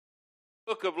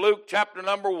Book of Luke, chapter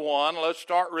number 1. Let's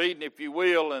start reading, if you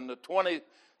will, in the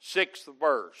 26th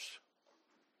verse.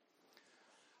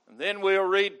 And then we'll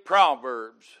read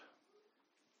Proverbs.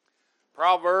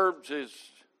 Proverbs is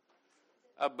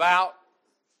about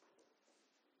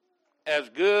as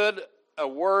good a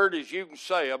word as you can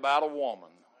say about a woman.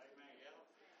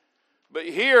 But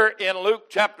here in Luke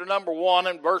chapter number 1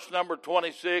 and verse number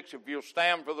 26, if you'll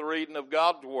stand for the reading of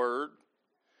God's word.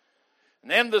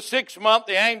 And in the 6th month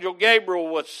the angel Gabriel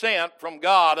was sent from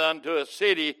God unto a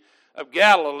city of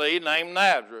Galilee named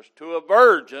Nazareth, to a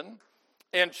virgin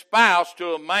espoused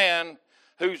to a man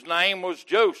whose name was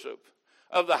Joseph,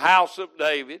 of the house of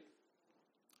David.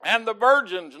 And the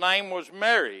virgin's name was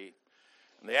Mary.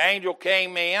 And the angel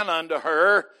came in unto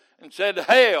her and said,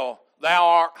 Hail, thou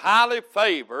art highly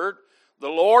favored, the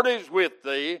Lord is with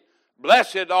thee,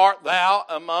 blessed art thou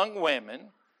among women.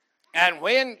 And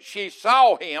when she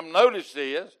saw him, notice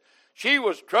this, she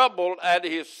was troubled at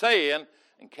his saying,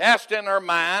 and cast in her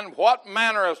mind what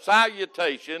manner of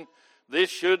salutation this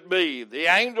should be. The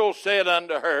angel said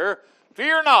unto her,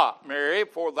 Fear not, Mary,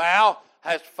 for thou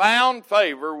hast found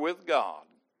favor with God.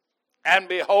 And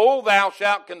behold, thou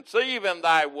shalt conceive in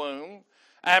thy womb,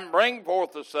 and bring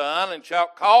forth a son, and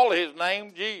shalt call his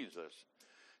name Jesus.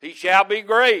 He shall be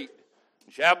great,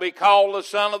 and shall be called the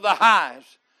Son of the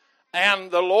Highest.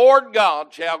 And the Lord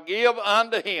God shall give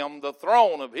unto him the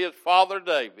throne of his father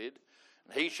David.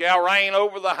 And he shall reign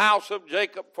over the house of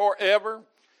Jacob forever.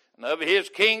 And of his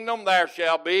kingdom there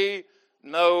shall be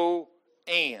no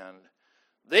end.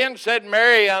 Then said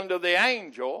Mary unto the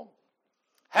angel,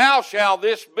 How shall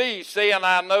this be, seeing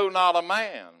I know not a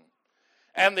man?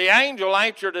 And the angel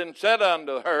answered and said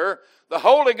unto her, The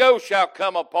Holy Ghost shall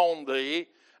come upon thee,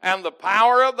 and the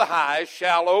power of the highest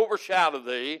shall overshadow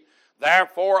thee.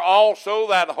 Therefore also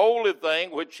that holy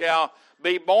thing which shall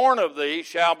be born of thee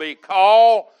shall be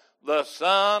called the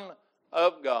Son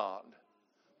of God.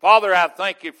 Father, I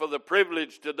thank you for the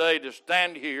privilege today to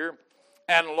stand here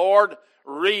and, Lord,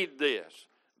 read this.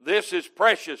 This is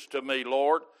precious to me,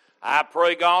 Lord. I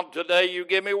pray, God, today you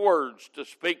give me words to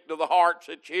speak to the hearts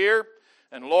that hear,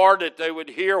 and, Lord, that they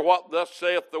would hear what thus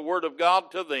saith the word of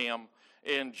God to them.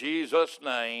 In Jesus'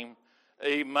 name,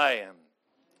 amen.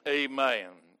 Amen.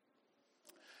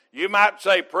 You might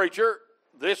say, Preacher,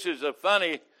 this is a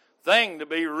funny thing to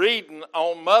be reading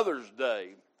on Mother's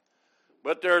Day.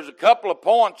 But there's a couple of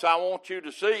points I want you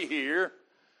to see here.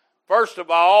 First of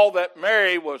all, that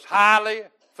Mary was highly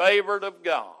favored of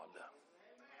God.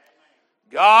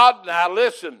 God, now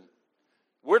listen,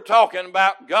 we're talking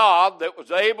about God that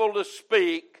was able to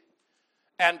speak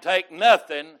and take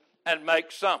nothing and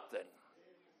make something.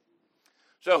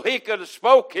 So he could have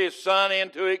spoke his son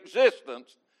into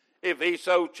existence if he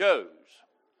so chose.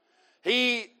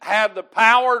 He had the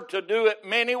power to do it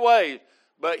many ways,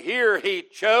 but here he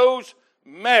chose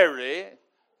Mary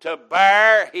to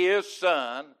bear his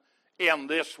son in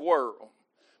this world.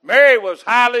 Mary was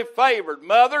highly favored.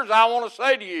 Mothers, I want to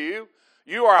say to you,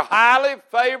 you are highly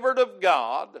favored of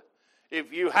God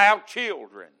if you have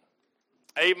children.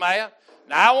 Amen.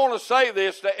 Now I want to say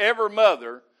this to every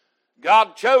mother.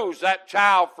 God chose that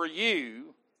child for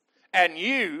you, and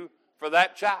you for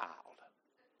that child.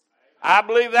 I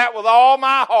believe that with all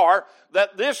my heart,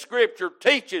 that this scripture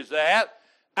teaches that.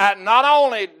 And not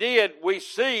only did we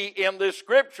see in this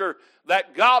scripture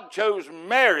that God chose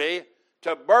Mary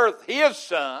to birth his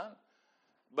son,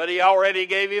 but he already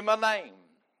gave him a name.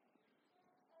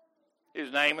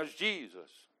 His name is Jesus.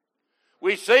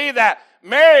 We see that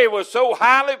Mary was so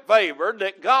highly favored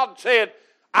that God said,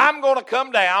 I'm going to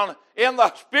come down in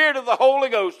the Spirit of the Holy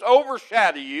Ghost,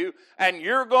 overshadow you, and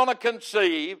you're going to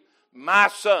conceive my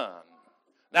son.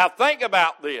 Now think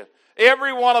about this.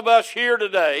 Every one of us here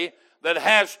today that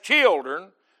has children,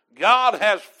 God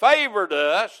has favored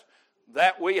us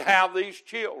that we have these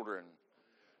children.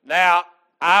 Now,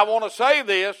 I want to say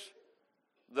this.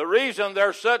 The reason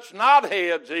they're such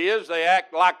knotheads is they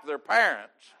act like their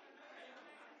parents.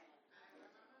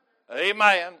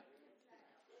 Amen.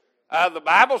 The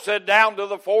Bible said down to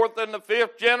the 4th and the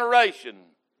 5th generation,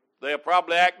 they'll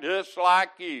probably act just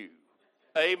like you.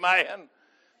 Amen.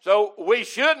 So we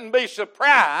shouldn't be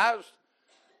surprised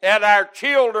at our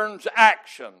children's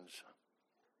actions.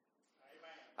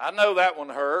 I know that one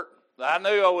hurt. I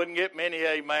knew I wouldn't get many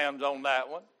amens on that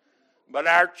one. But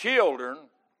our children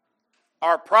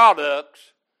are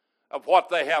products of what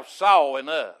they have saw in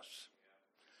us.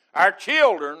 Our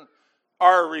children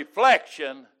are a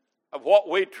reflection of what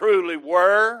we truly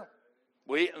were.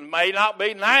 We may not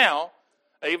be now.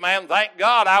 Amen. Thank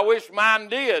God. I wish mine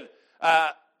did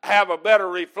have a better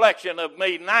reflection of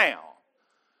me now.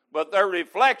 But their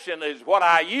reflection is what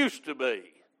I used to be.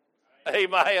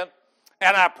 Amen.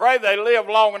 And I pray they live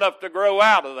long enough to grow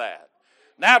out of that.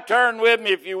 Now turn with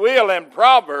me, if you will, in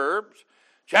Proverbs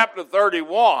chapter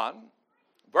 31,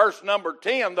 verse number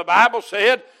 10. The Bible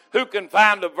said, who can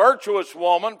find a virtuous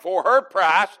woman, for her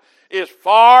price is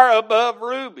far above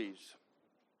rubies.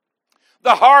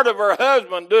 The heart of her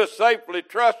husband doth safely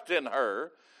trust in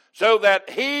her, so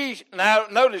that he, now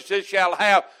notice this, shall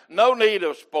have no need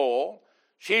of spoil.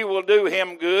 She will do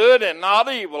him good and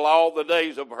not evil all the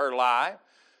days of her life.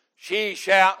 She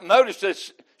shall, notice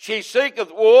this, she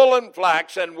seeketh wool and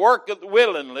flax and worketh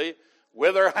willingly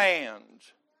with her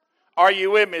hands. Are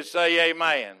you with me? Say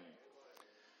amen.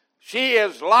 She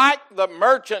is like the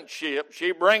merchant ship.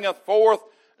 She bringeth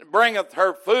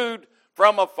her food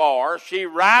from afar. She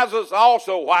rises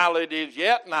also while it is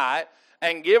yet night,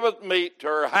 and giveth meat to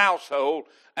her household,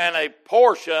 and a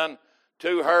portion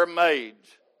to her maids.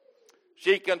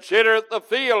 She considereth the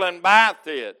field and buyeth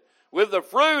it. With the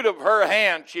fruit of her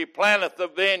hand she planteth the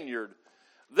vineyard.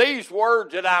 These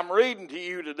words that I'm reading to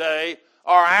you today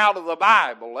are out of the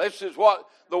Bible. This is what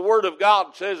the Word of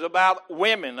God says about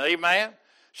women. Amen.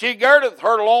 She girdeth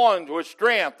her loins with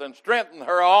strength, and strengtheneth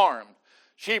her arms.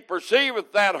 She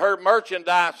perceiveth that her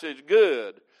merchandise is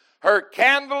good. Her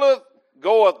candle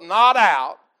goeth not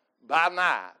out by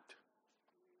night.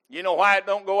 You know why it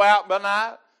don't go out by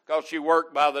night? Because she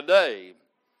worked by the day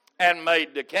and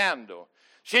made the candle.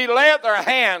 She layeth her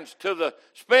hands to the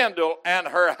spindle, and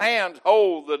her hands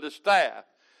hold the distaff.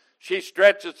 She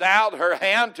stretcheth out her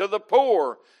hand to the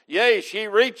poor. Yea, she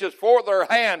reacheth forth her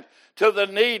hand to the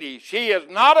needy. She is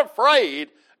not afraid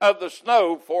of the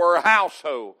snow for her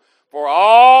household, for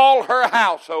all her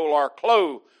household are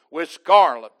clothed with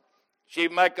scarlet. She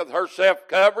maketh herself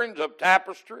coverings of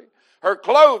tapestry. Her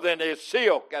clothing is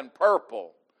silk and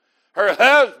purple. Her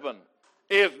husband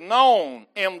is known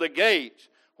in the gates,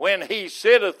 when he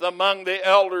sitteth among the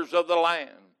elders of the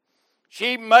land.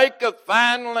 She maketh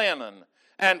fine linen,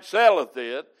 and selleth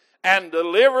it, and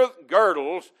delivereth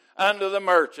girdles unto the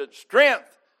merchant.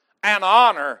 Strength and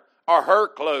honor are her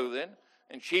clothing,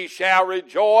 and she shall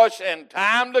rejoice in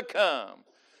time to come.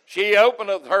 She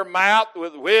openeth her mouth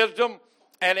with wisdom,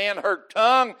 and in her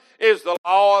tongue is the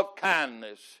law of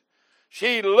kindness.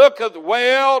 She looketh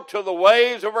well to the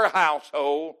ways of her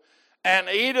household, and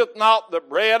eateth not the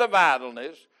bread of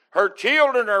idleness. Her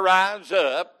children arise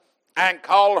up and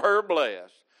call her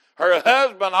blessed. Her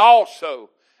husband also,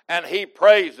 and he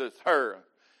praiseth her.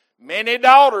 Many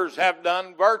daughters have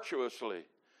done virtuously,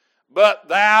 but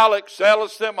thou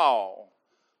excellest them all.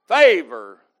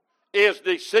 Favor is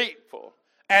deceitful,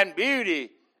 and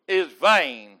beauty is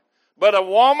vain. But a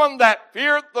woman that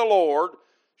feareth the Lord,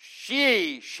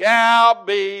 she shall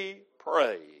be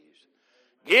praised.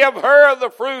 Give her the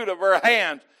fruit of her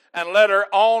hands, and let her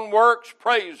own works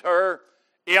praise her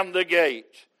in the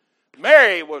gates.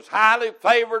 Mary was highly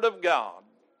favored of God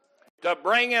to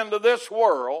bring into this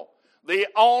world the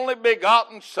only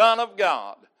begotten Son of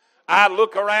God. I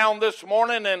look around this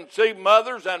morning and see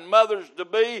mothers and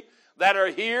mothers-to-be that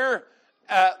are here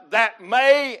that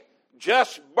may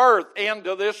just birth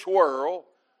into this world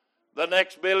the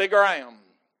next Billy Graham,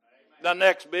 the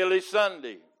next Billy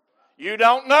Sunday. You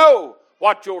don't know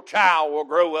what your child will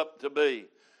grow up to be.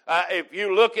 If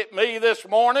you look at me this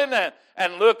morning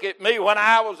and look at me when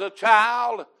I was a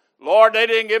child, Lord, they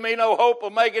didn't give me no hope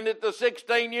of making it to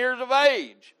 16 years of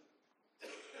age.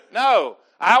 No,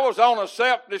 I was on a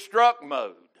self-destruct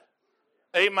mode.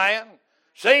 Amen.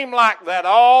 Seemed like that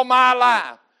all my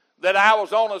life, that I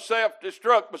was on a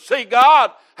self-destruct. But see,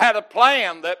 God had a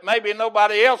plan that maybe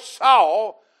nobody else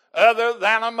saw other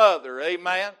than a mother.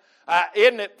 Amen.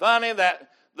 Isn't it funny that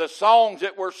the songs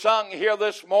that were sung here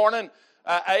this morning,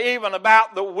 even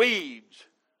about the weeds,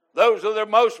 those are the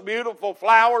most beautiful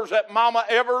flowers that mama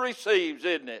ever receives,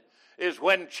 isn't it? Is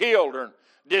when children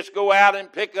just go out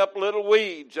and pick up little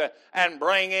weeds and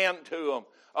bring into them.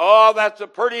 Oh, that's the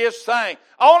prettiest thing.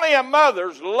 Only a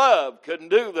mother's love can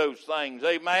do those things,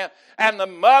 amen. And the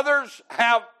mothers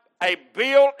have a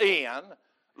built-in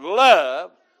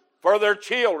love for their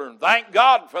children. Thank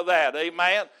God for that,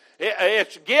 amen.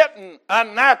 It's getting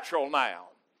unnatural now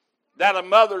that a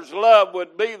mother's love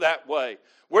would be that way.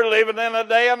 We're living in a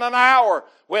day and an hour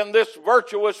when this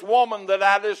virtuous woman that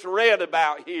I just read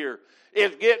about here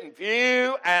is getting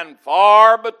few and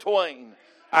far between.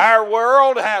 Our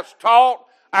world has taught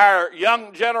our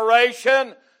young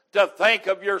generation to think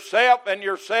of yourself and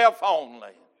yourself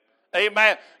only.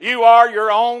 Amen. You are your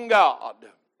own God.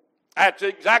 That's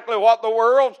exactly what the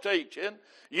world's teaching.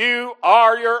 You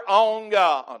are your own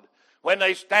God. When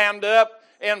they stand up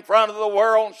in front of the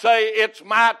world and say, it's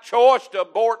my choice to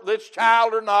abort this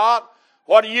child or not,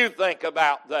 what do you think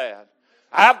about that?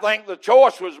 I think the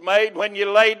choice was made when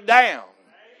you laid down.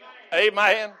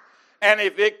 Amen. And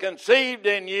if it conceived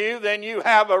in you, then you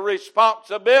have a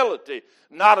responsibility,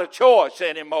 not a choice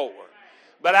anymore.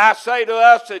 But I say to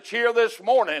us that's here this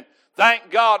morning, thank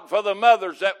God for the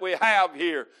mothers that we have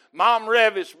here. Mom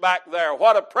Revis back there,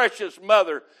 what a precious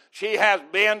mother she has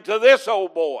been to this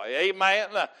old boy. Amen.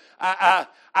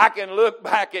 I can look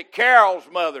back at Carol's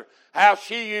mother, how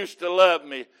she used to love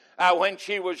me when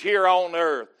she was here on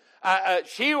earth.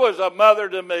 She was a mother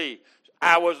to me.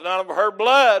 I was none of her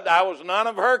blood. I was none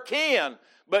of her kin.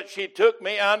 But she took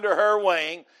me under her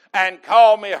wing and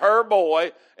called me her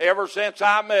boy ever since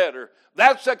I met her.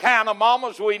 That's the kind of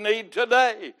mamas we need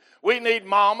today. We need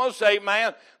mamas,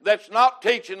 amen, that's not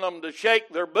teaching them to shake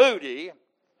their booty,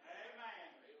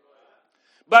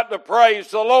 but to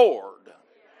praise the Lord.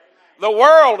 The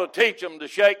world will teach them to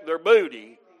shake their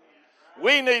booty.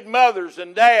 We need mothers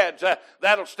and dads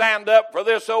that'll stand up for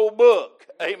this old book,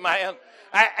 amen,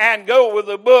 and go with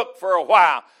the book for a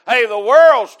while. Hey, the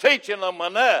world's teaching them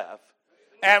enough,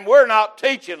 and we're not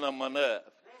teaching them enough.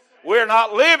 We're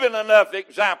not living enough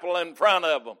example in front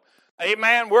of them.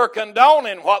 Amen. We're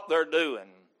condoning what they're doing.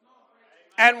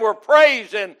 And we're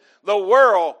praising the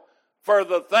world for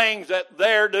the things that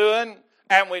they're doing,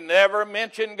 and we never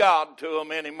mention God to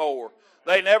them anymore.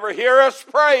 They never hear us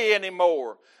pray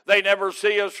anymore. They never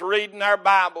see us reading our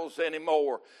Bibles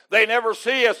anymore. They never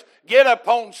see us get up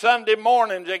on Sunday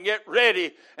mornings and get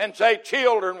ready and say,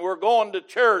 children, we're going to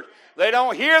church. They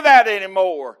don't hear that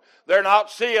anymore. They're not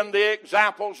seeing the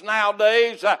examples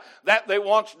nowadays that they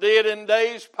once did in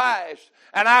days past.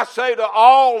 And I say to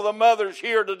all the mothers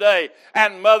here today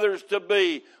and mothers to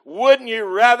be, wouldn't you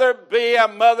rather be a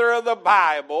mother of the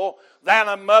Bible than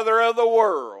a mother of the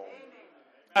world?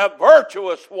 A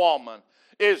virtuous woman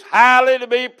is highly to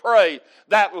be praised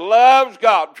that loves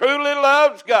God, truly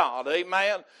loves God.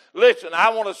 Amen. Listen,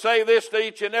 I want to say this to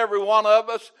each and every one of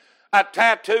us. A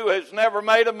tattoo has never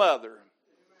made a mother.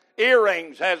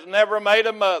 Earrings has never made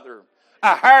a mother.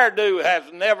 A hairdo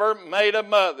has never made a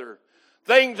mother.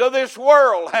 Things of this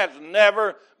world has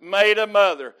never made a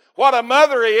mother. What a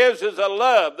mother is a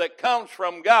love that comes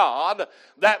from God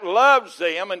that loves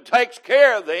them and takes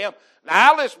care of them.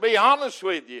 Now, let's be honest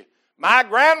with you. My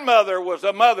grandmother was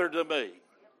a mother to me.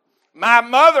 My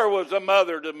mother was a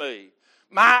mother to me.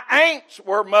 My aunts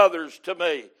were mothers to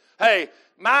me. Hey,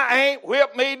 my aunt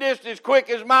whipped me just as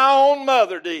quick as my own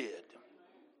mother did.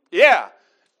 Yeah,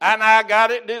 and I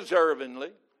got it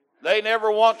deservingly. They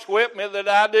never once whipped me that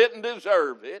I didn't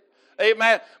deserve it.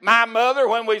 Amen. My mother,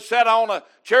 when we sat on a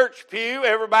church pew,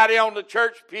 everybody on the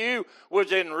church pew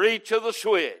was in reach of the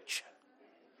switch.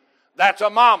 That's a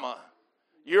mama.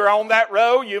 You're on that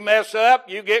row, you mess up,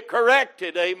 you get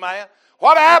corrected. Amen.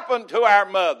 What happened to our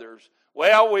mothers?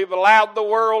 Well, we've allowed the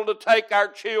world to take our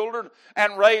children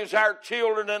and raise our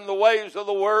children in the ways of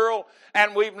the world,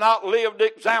 and we've not lived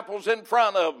examples in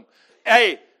front of them.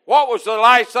 Hey, what was the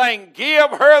last thing? Give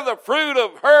her the fruit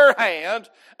of her hands,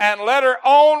 and let her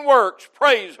own works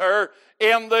praise her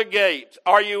in the gates.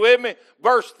 Are you with me?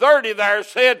 Verse 30 there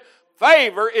said,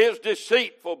 favor is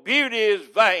deceitful, beauty is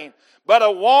vain, but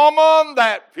a woman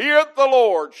that feareth the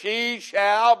Lord, she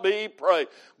shall be praised.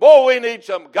 Boy, we need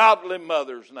some godly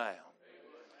mothers now.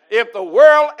 If the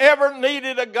world ever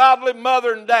needed a godly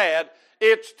mother and dad,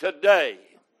 it's today.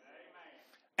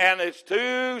 And it's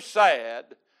too sad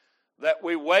that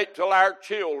we wait till our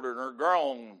children are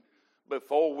grown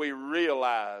before we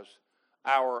realize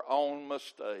our own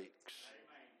mistakes.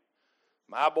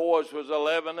 My boys was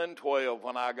 11 and 12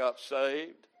 when I got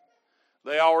saved.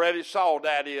 They already saw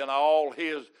Daddy in all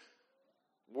his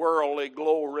worldly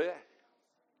glory.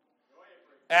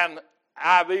 And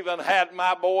I've even had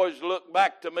my boys look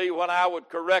back to me when I would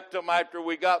correct them after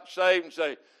we got saved and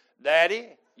say, Daddy,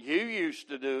 you used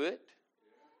to do it.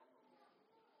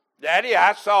 Daddy,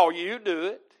 I saw you do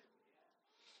it.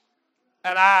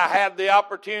 And I had the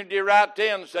opportunity right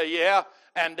then to say, yeah,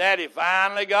 and Daddy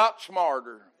finally got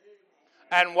smarter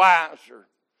and wiser.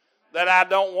 That I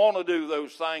don't want to do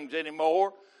those things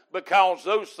anymore because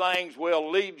those things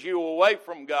will lead you away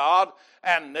from God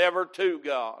and never to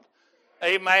God.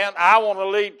 Amen. I want to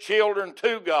lead children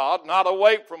to God, not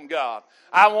away from God.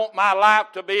 I want my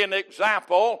life to be an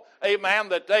example, amen,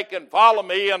 that they can follow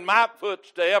me in my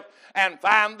footsteps and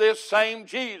find this same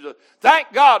Jesus.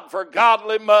 Thank God for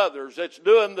godly mothers that's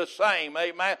doing the same,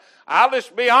 amen. I'll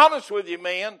just be honest with you,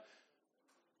 men.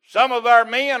 Some of our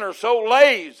men are so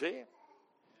lazy,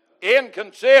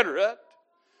 inconsiderate,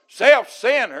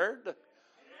 self-centered,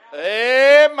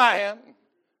 amen,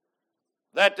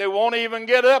 that they won't even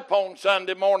get up on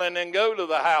Sunday morning and go to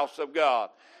the house of God.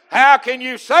 How can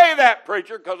you say that,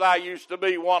 preacher? Because I used to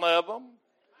be one of them.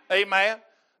 Amen.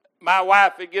 My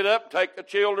wife would get up, take the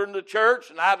children to church,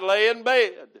 and I'd lay in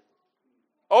bed.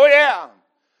 Oh, yeah.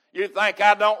 You think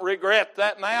I don't regret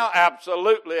that now?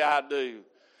 Absolutely I do.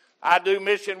 I do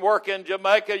mission work in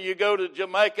Jamaica. You go to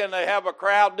Jamaica and they have a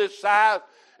crowd this size,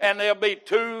 and there'll be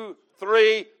 2,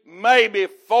 3, maybe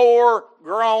 4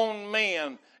 grown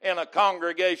men in a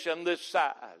congregation this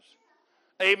size.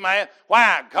 Amen.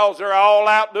 Why? Because they're all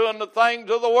out doing the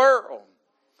things of the world.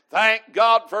 Thank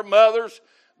God for mothers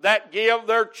that give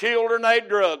their children a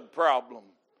drug problem.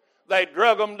 They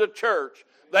drug them to church.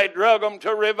 They drug them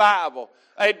to revival.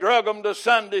 They drug them to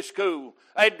Sunday school.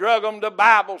 They drug them to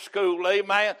Bible school.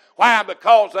 Amen. Why?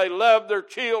 Because they loved their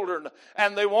children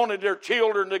and they wanted their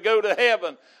children to go to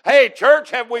heaven. Hey,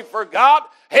 church, have we forgot?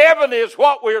 Heaven is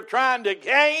what we're trying to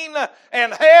gain,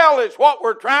 and hell is what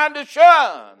we're trying to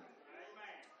shun.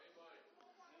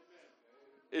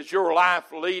 Is your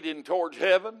life leading towards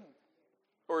heaven,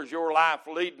 or is your life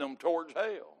leading them towards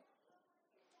hell?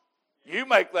 You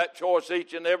make that choice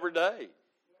each and every day.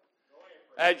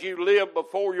 As you live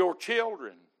before your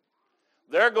children,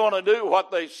 they're going to do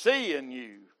what they see in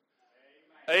you.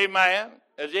 Amen.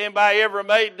 Has anybody ever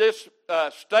made this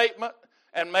statement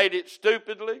and made it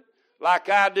stupidly like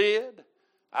I did?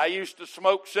 I used to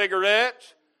smoke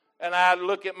cigarettes, and I'd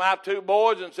look at my 2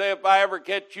 boys and say, if I ever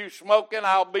catch you smoking,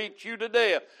 I'll beat you to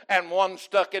death. And one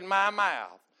stuck in my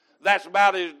mouth. That's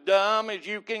about as dumb as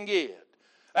you can get.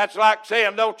 That's like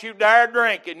saying, don't you dare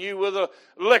drink, and you with a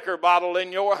liquor bottle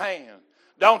in your hand.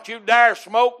 Don't you dare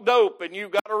smoke dope, and you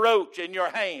got a roach in your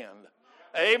hand.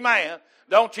 Amen.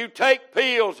 Don't you take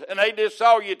pills, and they just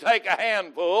saw you take a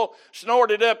handful, snort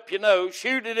it up your nose,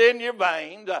 shoot it in your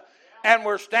veins, and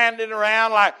we're standing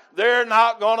around like they're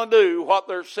not going to do what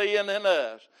they're seeing in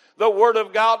us. The Word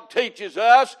of God teaches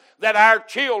us that our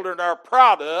children are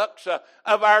products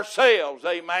of ourselves,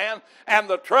 amen. And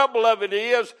the trouble of it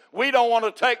is we don't want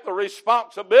to take the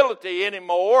responsibility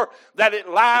anymore that it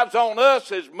lies on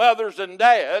us as mothers and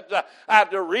dads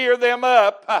to rear them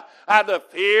up, to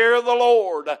fear the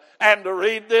Lord, and to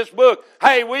read this book.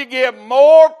 Hey, we give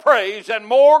more praise and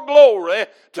more glory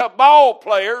to ball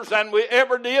players than we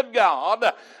ever did God,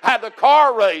 the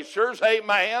car racers,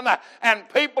 amen, and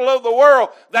people of the world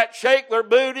that shake their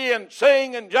booty and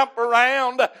sing and jump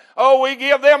around. Oh, we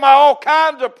give them all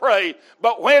kinds of praise.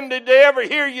 But when did they ever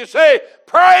hear you say,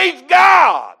 praise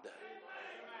God?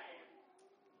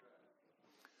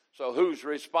 So whose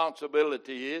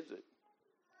responsibility is it?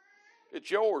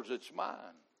 It's yours, it's mine.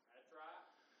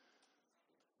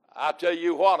 I tell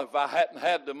you what, if I hadn't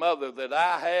had the mother that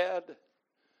I had,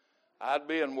 I'd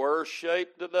be in worse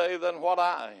shape today than what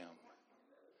I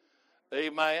am.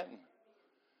 Amen.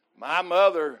 My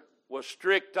mother was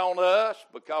strict on us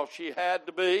because she had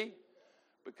to be,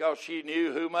 because she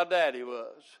knew who my daddy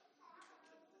was.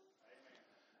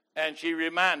 And she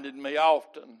reminded me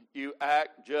often, you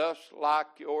act just like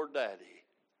your daddy.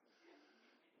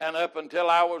 And up until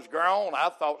I was grown, I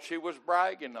thought she was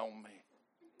bragging on me.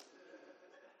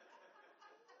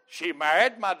 She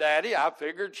married my daddy. I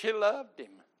figured she loved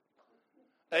him.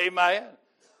 Amen.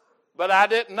 But I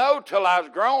didn't know till I was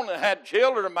grown and had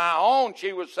children of my own.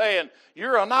 She was saying,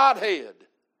 you're a knothead.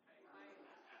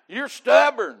 You're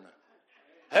stubborn.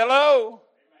 Hello?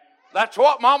 That's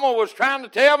what Mama was trying to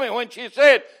tell me when she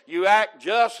said, you act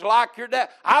just like your dad.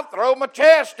 I throw my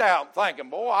chest out thinking,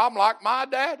 boy, I'm like my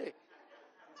daddy.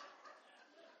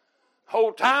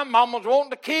 Whole time Mama's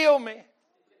wanting to kill me.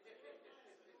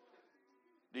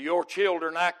 Do your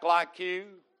children act like you?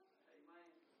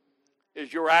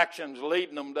 Is your actions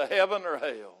leading them to heaven or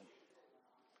hell?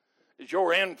 Is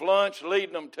your influence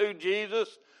leading them to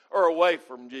Jesus or away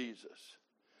from Jesus?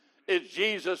 Is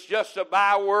Jesus just a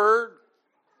byword?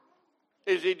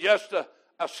 Is he just a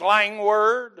slang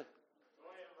word?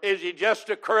 Is he just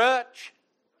a crutch?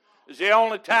 Is the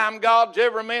only time God's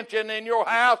ever mentioned in your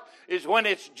house is when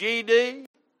it's GD?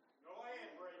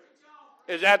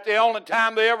 Is that the only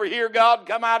time they ever hear God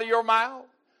come out of your mouth?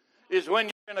 Is when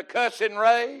you're in a cussing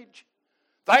rage?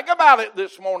 Think about it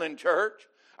this morning, church.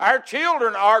 Our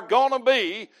children are going to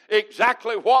be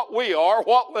exactly what we are,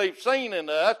 what they've seen in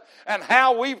us, and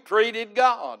how we've treated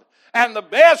God. And the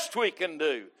best we can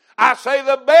do, I say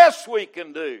the best we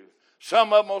can do,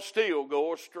 some of them will still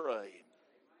go astray.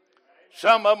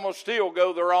 Some of them will still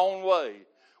go their own way.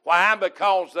 Why?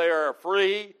 Because they are a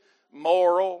free,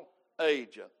 moral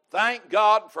agent. Thank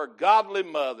God for godly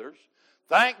mothers.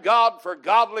 Thank God for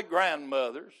godly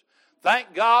grandmothers.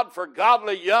 Thank God for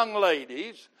godly young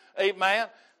ladies. Amen.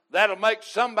 That'll make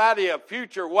somebody a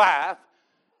future wife.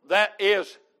 That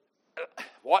is,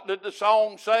 what did the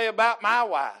song say about my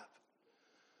wife?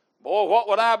 Boy, what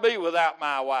would I be without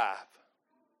my wife?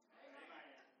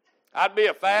 I'd be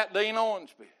a fat Dean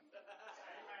Owensby.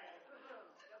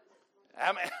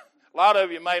 I mean, a lot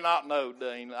of you may not know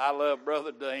Dean. I love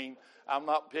Brother Dean. I'm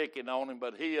not picking on him,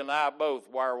 but he and I both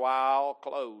wear wild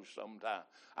clothes sometimes.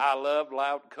 I love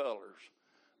loud colors.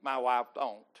 My wife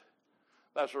don't.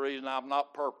 That's the reason I'm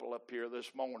not purple up here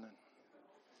this morning.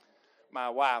 My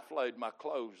wife laid my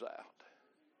clothes out.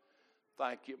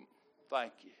 Thank you.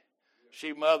 Thank you.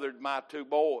 She mothered my two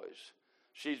boys.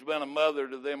 She's been a mother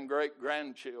to them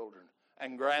great-grandchildren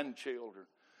and grandchildren.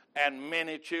 And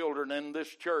many children in this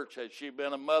church has she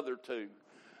been a mother to.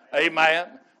 Amen.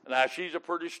 Now, she's a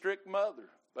pretty strict mother,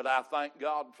 but I thank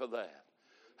God for that.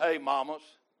 Hey, mamas,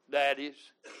 daddies,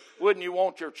 wouldn't you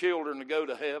want your children to go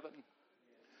to heaven?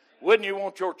 Wouldn't you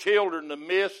want your children to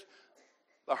miss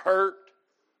the hurt,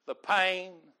 the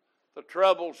pain, the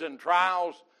troubles and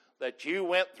trials that you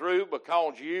went through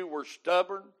because you were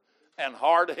stubborn and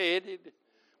hard-headed?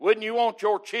 Wouldn't you want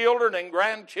your children and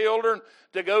grandchildren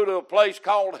to go to a place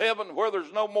called heaven where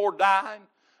there's no more dying,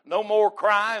 no more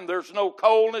crying, there's no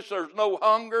coldness, there's no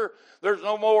hunger, there's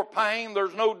no more pain,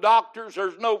 there's no doctors,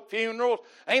 there's no funerals?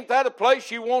 Ain't that a place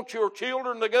you want your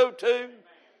children to go to?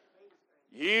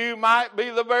 You might be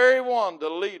the very one to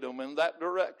lead them in that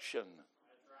direction.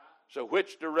 So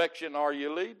which direction are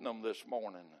you leading them this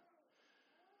morning?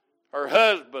 Her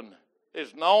husband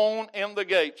is known in the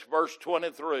gates, verse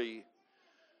 23,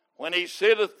 when he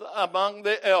sitteth among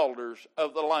the elders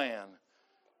of the land.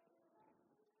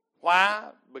 Why?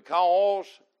 Because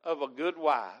of a good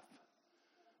wife.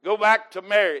 Go back to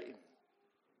Mary.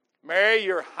 Mary,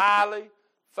 you're highly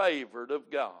favored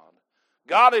of God.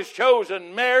 God has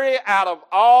chosen Mary out of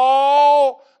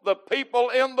all the people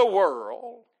in the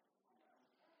world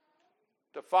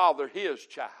to father his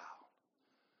child.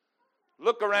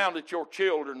 Look around at your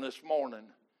children this morning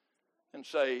and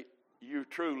say, you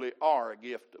truly are a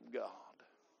gift of God.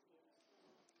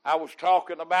 I was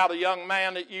talking about a young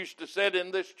man that used to sit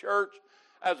in this church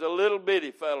as a little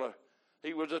bitty fella.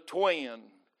 He was a twin.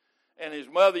 And his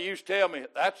mother used to tell me,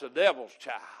 that's the devil's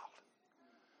child.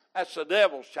 That's the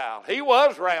devil's child. He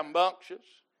was rambunctious.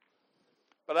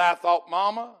 But I thought,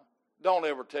 Mama, don't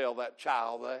ever tell that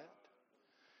child that.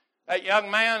 That young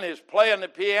man is playing the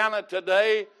piano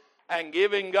today and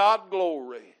giving God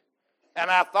glory. And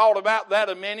I thought about that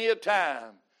a many a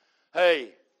time. Hey,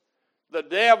 the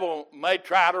devil may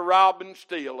try to rob and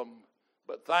steal them,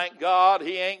 but thank God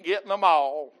he ain't getting them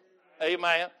all.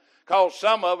 Amen. Because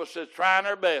some of us is trying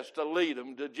our best to lead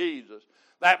them to Jesus.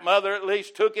 That mother at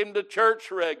least took him to church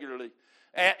regularly.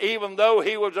 And even though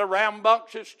he was a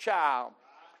rambunctious child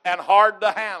and hard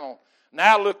to handle,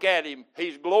 now look at him.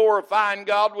 He's glorifying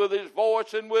God with his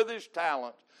voice and with his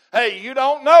talent. Hey, you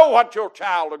don't know what your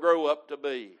child will grow up to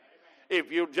be if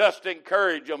you just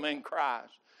encourage them in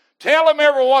Christ. Tell them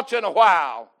every once in a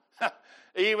while,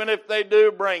 even if they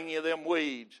do bring you them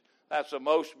weeds, that's the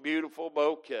most beautiful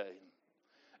bouquet.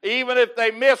 Even if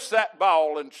they miss that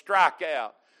ball and strike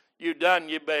out, you done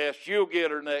your best. You'll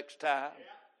get her next time.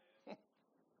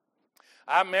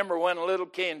 I remember when little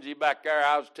Kenzie back there,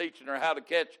 I was teaching her how to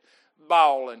catch the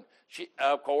ball, and she,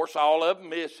 of course, all of them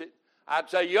miss it. I'd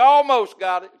say, you almost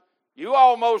got it. You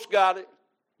almost got it.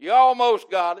 You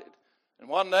almost got it. And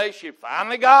one day she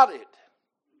finally got it.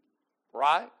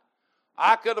 Right?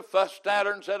 I could have fussed at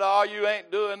her and said, oh, you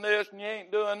ain't doing this and you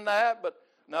ain't doing that. But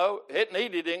no, it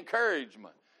needed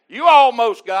encouragement. You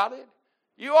almost got it.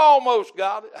 You almost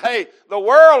got it. Hey, the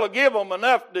world will give them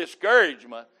enough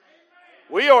discouragement.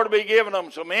 We ought to be giving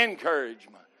them some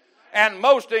encouragement. And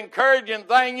most encouraging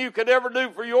thing you could ever do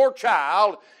for your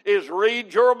child is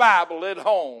read your Bible at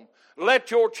home.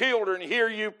 Let your children hear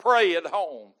you pray at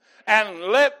home. And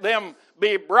let them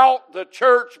be brought to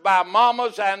church by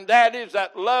mamas and daddies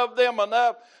that love them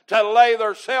enough to lay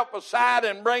themselves aside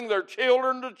and bring their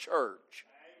children to church.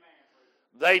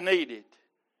 They need it.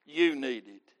 You need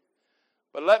it.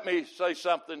 But let me say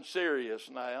something serious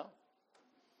now.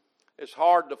 It's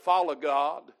hard to follow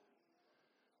God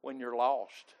when you're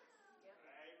lost.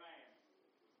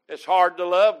 It's hard to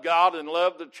love God and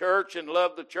love the church and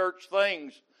love the church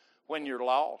things when you're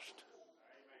lost.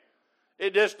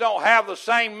 It just don't have the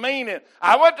same meaning.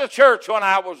 I went to church when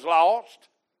I was lost.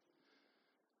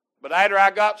 But after I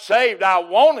got saved, I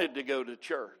wanted to go to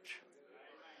church.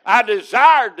 I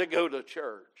desired to go to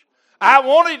church. I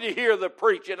wanted to hear the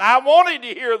preaching. I wanted to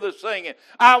hear the singing.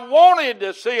 I wanted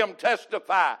to see them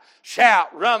testify,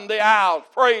 shout, run the aisles,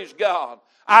 praise God.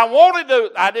 I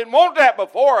didn't want that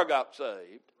before I got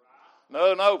saved.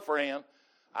 No, friend.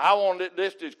 I wanted it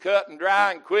just as cut and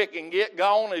dry and quick and get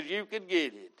gone as you could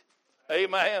get it.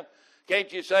 Amen.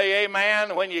 Can't you say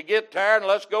amen when you get tired and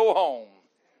let's go home?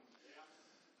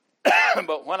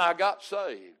 But when I got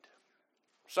saved,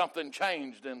 something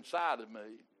changed inside of me.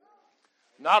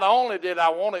 Not only did I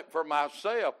want it for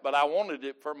myself, but I wanted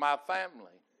it for my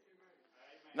family.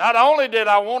 Not only did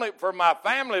I want it for my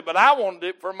family, but I wanted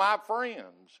it for my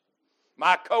friends,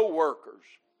 my co-workers.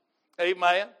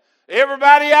 Amen.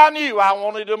 Everybody I knew, I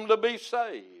wanted them to be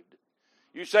saved.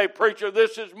 You say, preacher,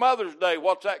 this is Mother's Day.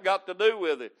 What's that got to do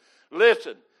with it?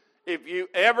 Listen, if you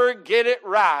ever get it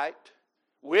right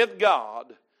with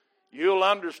God, you'll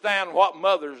understand what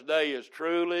Mother's Day is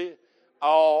truly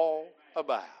all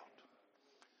about.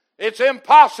 It's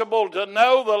impossible to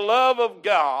know the love of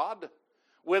God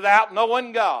without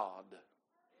knowing God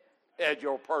as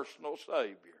your personal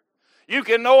Savior. You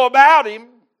can know about Him.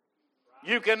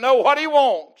 You can know what He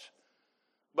wants.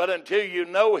 But until you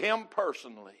know Him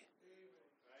personally,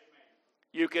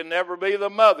 you can never be the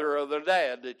mother or the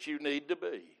dad that you need to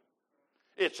be.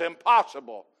 It's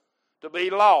impossible to be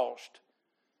lost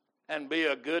and be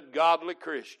a good, godly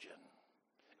Christian.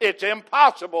 It's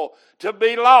impossible to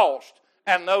be lost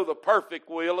and know the perfect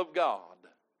will of God.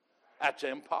 That's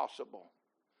impossible.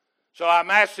 So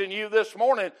I'm asking you this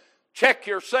morning, check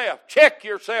yourself. Check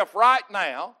yourself right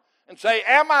now and say,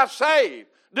 am I saved?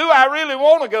 Do I really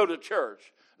want to go to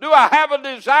church? Do I have a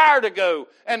desire to go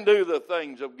and do the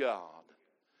things of God?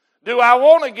 Do I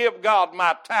want to give God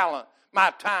my talent,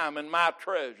 my time, and my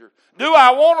treasure? Do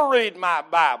I want to read my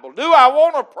Bible? Do I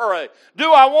want to pray?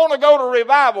 Do I want to go to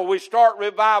revival? We start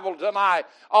revival tonight,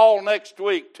 all next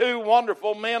week. 2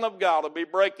 wonderful men of God will be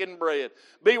breaking bread.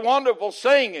 Be wonderful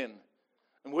singing.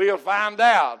 And we'll find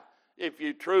out if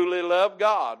you truly love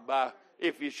God by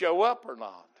if you show up or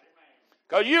not.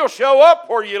 Because you'll show up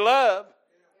where you love.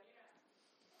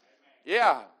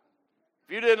 Yeah.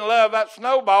 If you didn't love that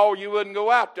snowball, you wouldn't go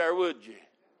out there, would you?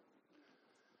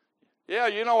 Yeah,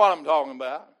 you know what I'm talking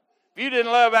about. If you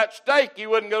didn't love that steak, you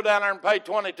wouldn't go down there and pay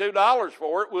 $22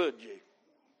 for it, would you?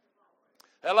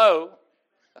 Hello?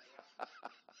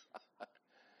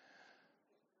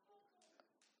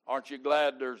 Aren't you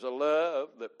glad there's a love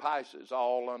that passes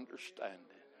all understanding?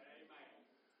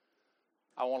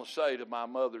 I want to say to my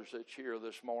mothers that's here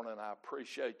this morning, I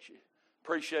appreciate you.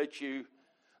 Appreciate you.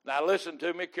 Now listen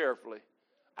to me carefully.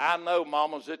 I know,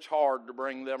 mamas, it's hard to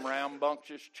bring them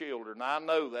rambunctious children. I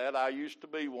know that. I used to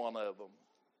be one of them.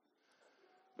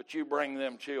 But you bring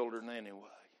them children anyway.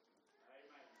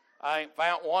 I ain't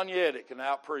found one yet that can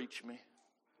out-preach me.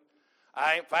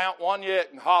 I ain't found one yet that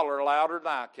can holler louder than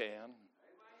I can.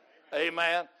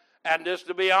 Amen. And just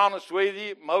to be honest with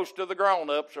you, most of the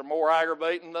grown-ups are more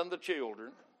aggravating than the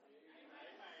children.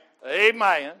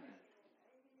 Amen.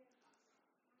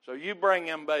 So you bring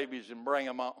them babies and bring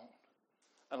them on.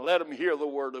 And let them hear the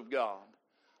Word of God.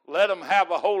 Let them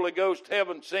have a Holy Ghost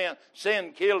heaven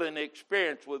sin-killing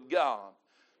experience with God.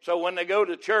 So when they go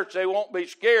to church, they won't be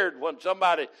scared when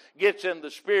somebody gets in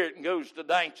the Spirit and goes to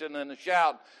dancing and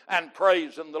shouting and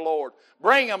praising the Lord.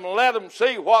 Bring them and let them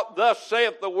see what thus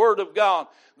saith the Word of God,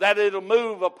 that it'll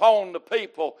move upon the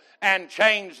people and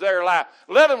change their life.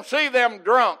 Let them see them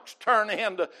drunks turn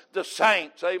into the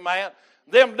saints, amen.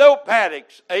 Them dope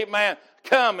addicts, amen,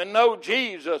 come and know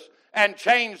Jesus and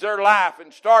change their life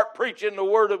and start preaching the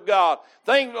Word of God.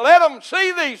 Let them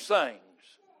see these things.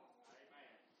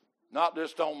 Not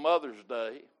just on Mother's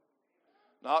Day.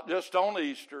 Not just on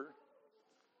Easter.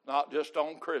 Not just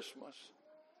on Christmas.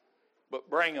 But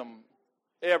bring them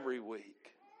every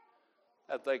week.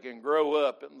 That they can grow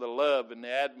up in the love and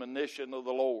the admonition of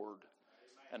the Lord.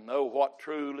 And know what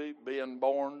truly being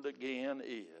born again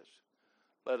is.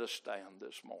 Let us stand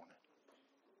this morning.